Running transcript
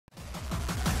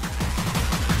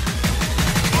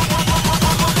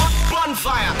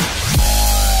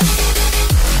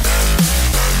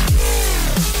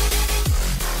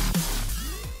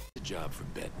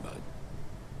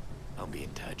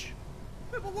touch.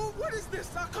 Man, what is this?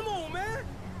 Come on, man.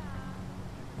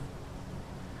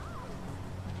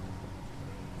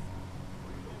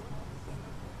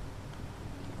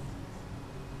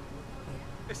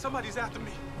 Hey, somebody's after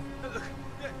me. Look,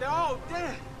 they're all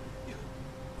dead.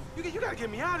 You gotta get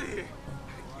me out of here.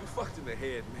 You fucked in the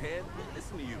head, man.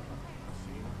 Listen to you.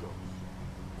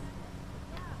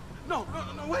 No,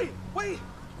 wait.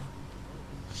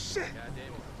 Shit.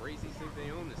 Goddamn crazy think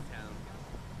they own this town.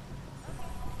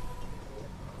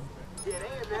 Yeah, they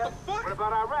in What there. the fuck? What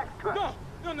about Iraq?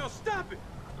 No, stop it.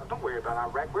 Don't worry about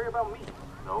Iraq. Worry about me.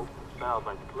 No, sounds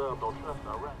like the club don't trust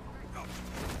Iraq.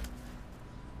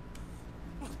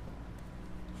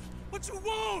 What you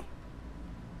want?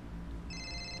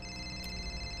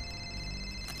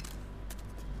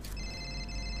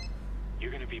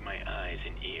 You're gonna be my eyes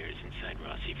and ears inside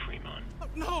Rossi Fremont.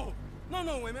 No,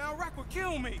 wait, man. Iraq will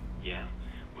kill me. Yeah?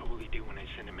 What will he do when I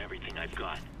send him everything I've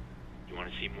got? You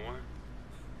wanna see more?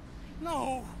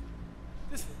 No.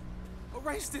 Just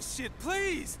erase this shit,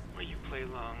 please. Well, you play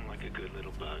along like a good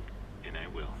little bug, and I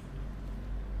will.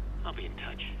 I'll be in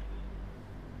touch.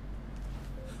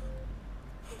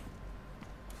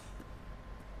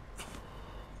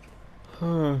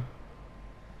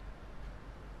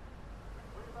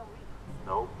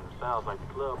 No, sounds like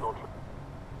the club don't trust.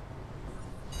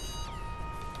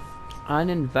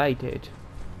 Uninvited.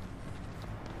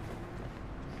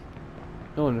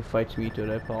 No one invites me to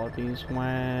their parties.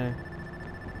 Wah.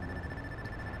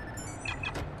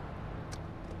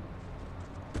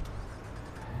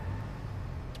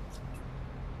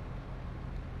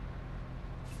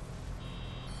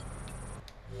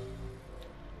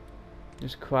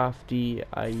 Just crafty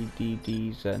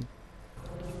IDDs then.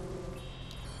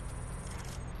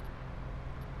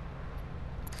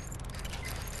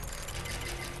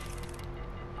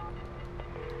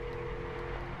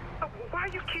 Why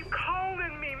you keep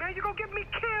calling me, man? You gonna get me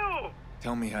killed.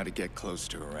 Tell me how to get close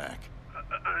to Iraq.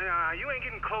 You ain't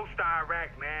getting close to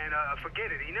Iraq, man.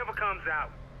 Forget it. He never comes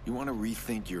out. You want to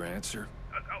rethink your answer?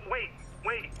 Wait.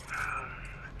 The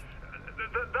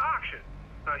auction.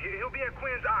 He'll be at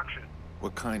Quinn's auction.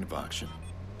 What kind of auction?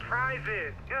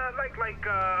 Private. Like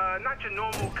not your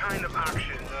normal kind of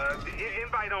auction.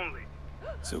 Invite only.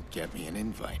 So get me an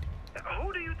invite.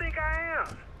 Who do you think I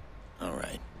am? All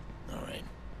right.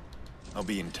 I'll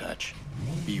be in touch.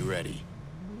 Be ready.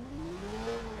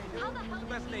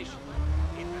 Destination.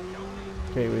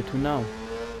 Okay, where to now?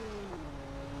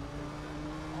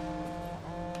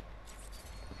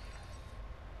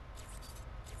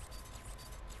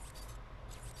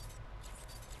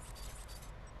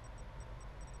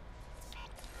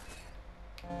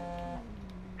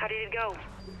 How did it go?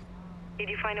 Did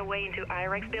you find a way into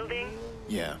Iraq's building?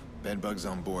 Yeah, bedbug's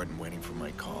on board and waiting for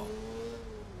my call.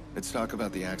 Let's talk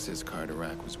about the access card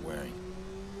Iraq was wearing.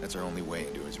 That's our only way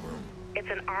into his room. It's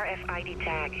an RFID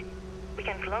tag. We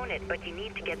can clone it, but you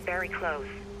need to get very close.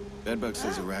 Bedbug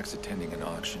says Iraq's attending an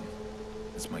auction.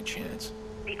 That's my chance.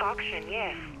 The auction,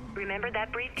 yes. Remember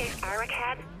that briefcase Iraq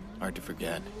had? Hard to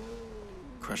forget.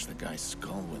 Crush the guy's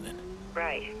skull with it.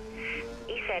 Right.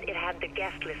 He said it had the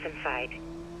guest list inside.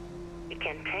 You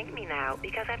can thank me now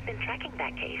because I've been tracking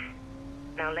that case.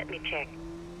 Now let me check.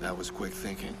 That was quick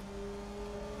thinking.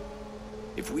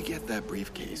 If we get that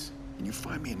briefcase, can you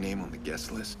find me a name on the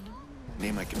guest list? A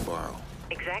name I can borrow.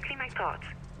 Exactly my thoughts.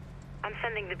 I'm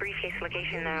sending the briefcase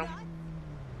location now.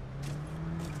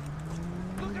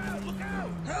 Look out!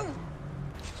 Help!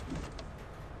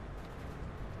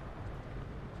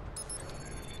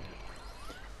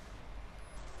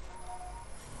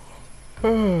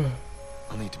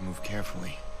 I'll need to move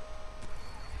carefully.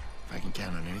 If I can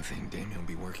count on anything, Damien will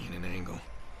be working at an angle.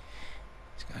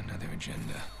 He's got another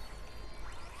agenda.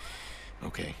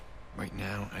 Okay, right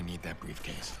now I need that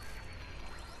briefcase.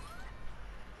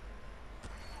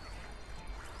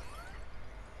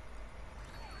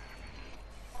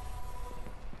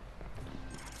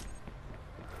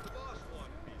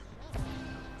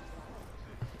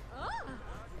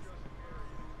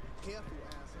 Careful,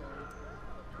 asshole.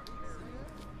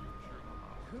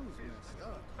 Who's messed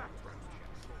up?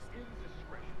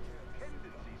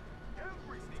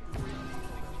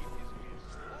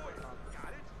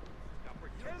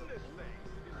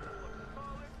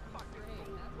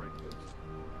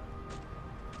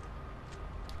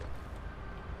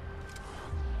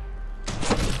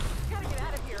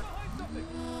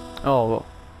 Oh, well.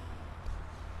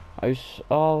 I was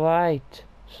alright.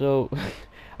 So,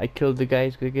 I killed the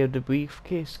guys gonna give the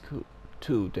briefcase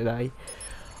to, did I?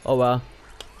 Oh well,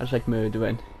 that's like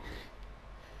murdering.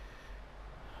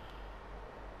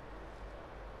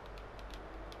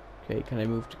 Okay, can I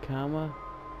move the camera?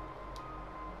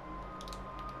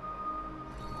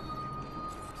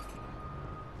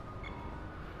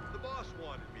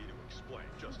 explain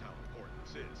just how important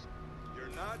this is.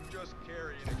 You're not just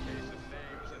carrying a case of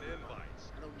names and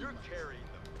invites. You're carrying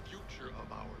the future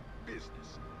of our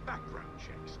business. Background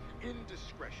checks,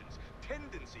 indiscretions,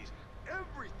 tendencies,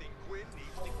 everything Quinn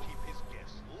needs to keep his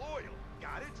guests loyal.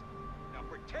 Got it? Now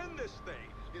pretend this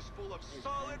thing is full of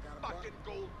solid fucking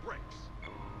gold bricks.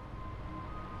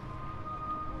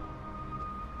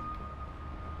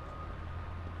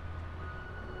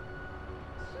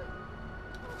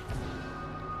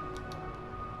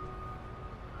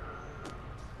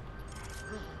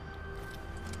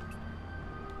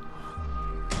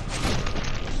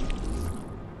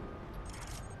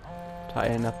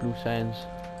 Tying up loose ends.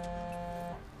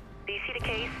 Do you see the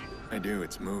case? I do,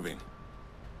 it's moving.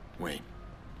 Wait.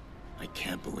 I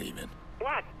can't believe it.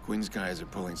 What? Quinn's guys are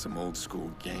pulling some old school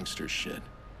gangster shit.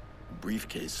 A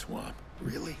briefcase swap.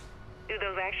 Really? Do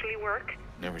those actually work?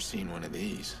 Never seen one of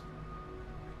these.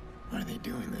 Why are they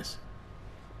doing this?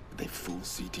 Would they fool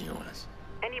CTOS?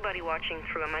 Anybody watching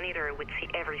through a monitor would see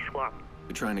every swap.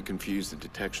 They're trying to confuse the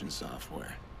detection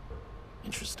software.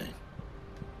 Interesting.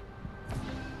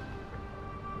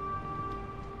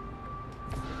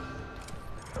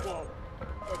 Whoa,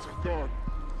 that's a gun.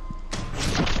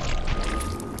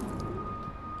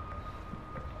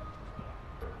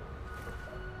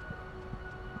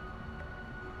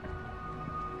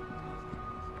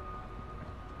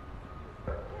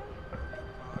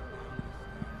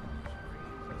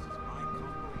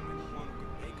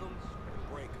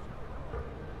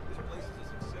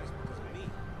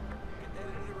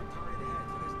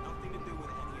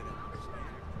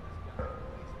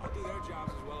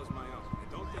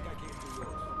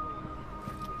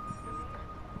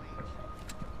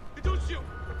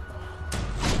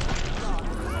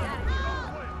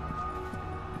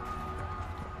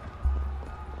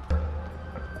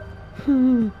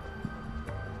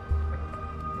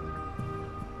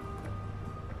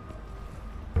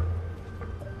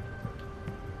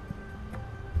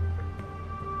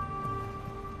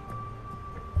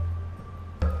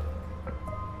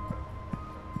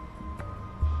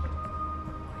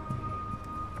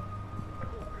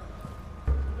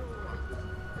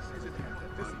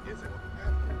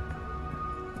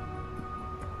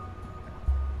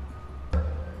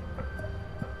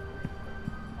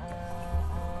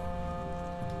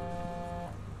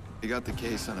 They got the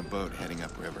case on a boat heading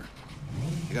upriver.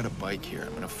 They got a bike here.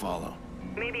 I'm gonna follow.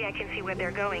 Maybe I can see where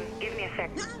they're going. Give me a sec.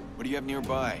 What do you have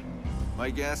nearby? My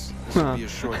guess? This will be a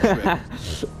short trip.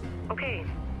 Okay.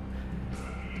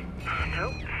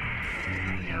 Nope.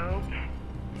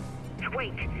 Nope.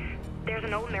 Wait. There's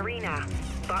an old marina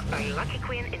bought by Lucky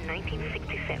Quinn in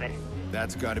 1967.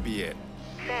 That's gotta be it.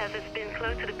 Says it's been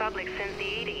closed to the public since the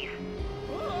 80s.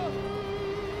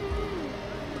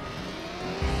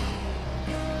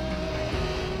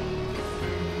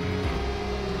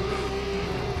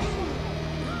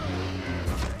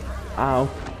 Ow.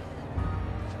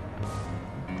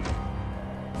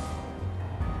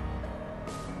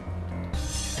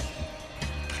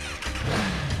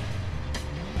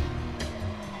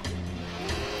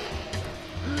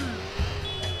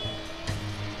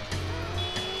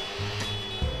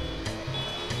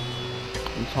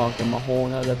 I'm talking to a whole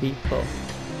nother people.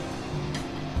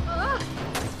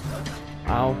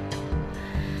 Ow.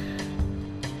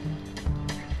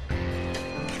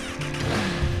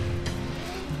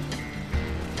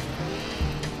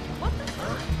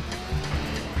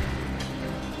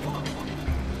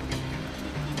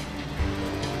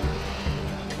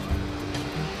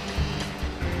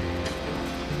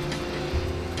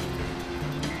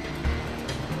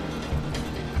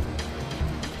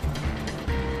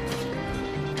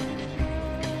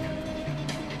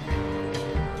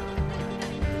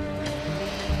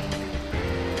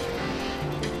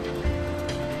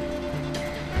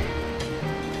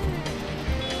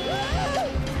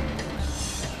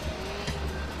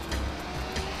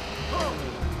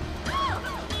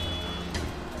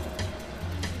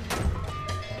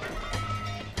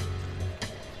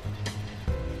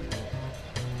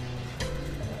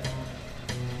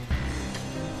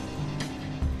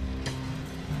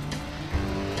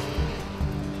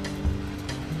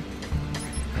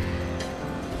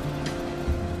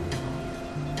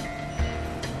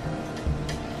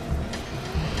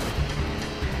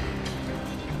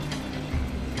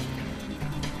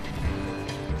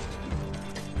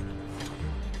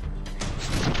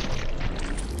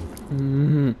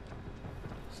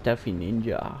 Stuffy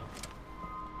Ninja.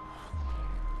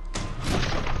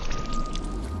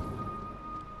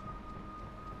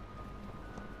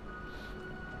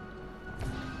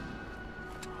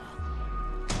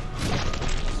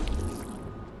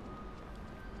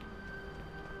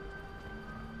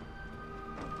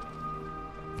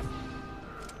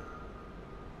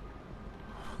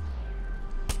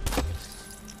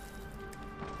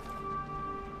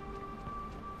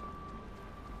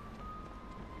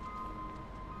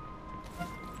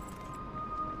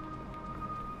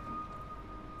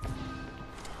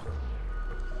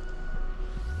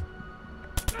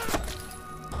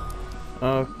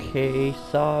 Okay,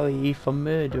 sorry for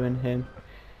murdering him.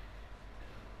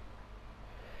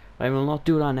 I will not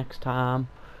do that next time.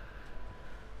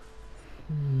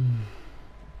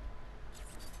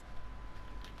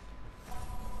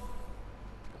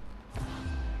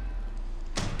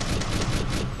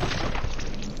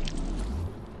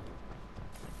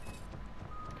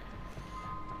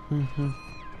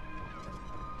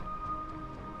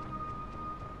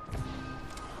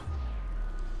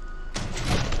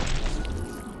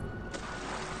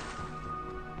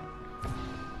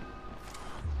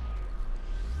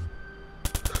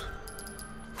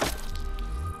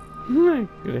 I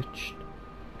glitched.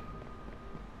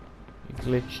 It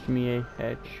glitched me a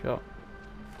headshot.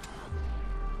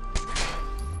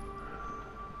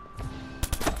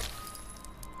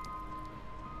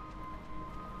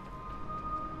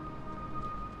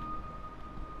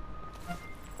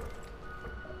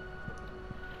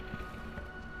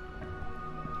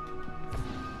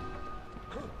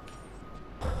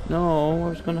 No, I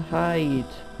was gonna hide.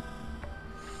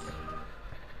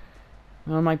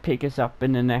 I might pick us up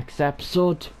in the next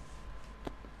episode.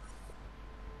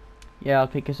 Yeah, I'll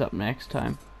pick us up next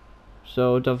time.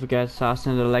 So don't forget to smash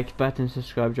the like button,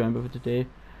 subscribe, join me for today.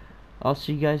 I'll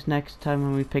see you guys next time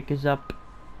when we pick us up.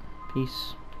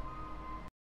 Peace.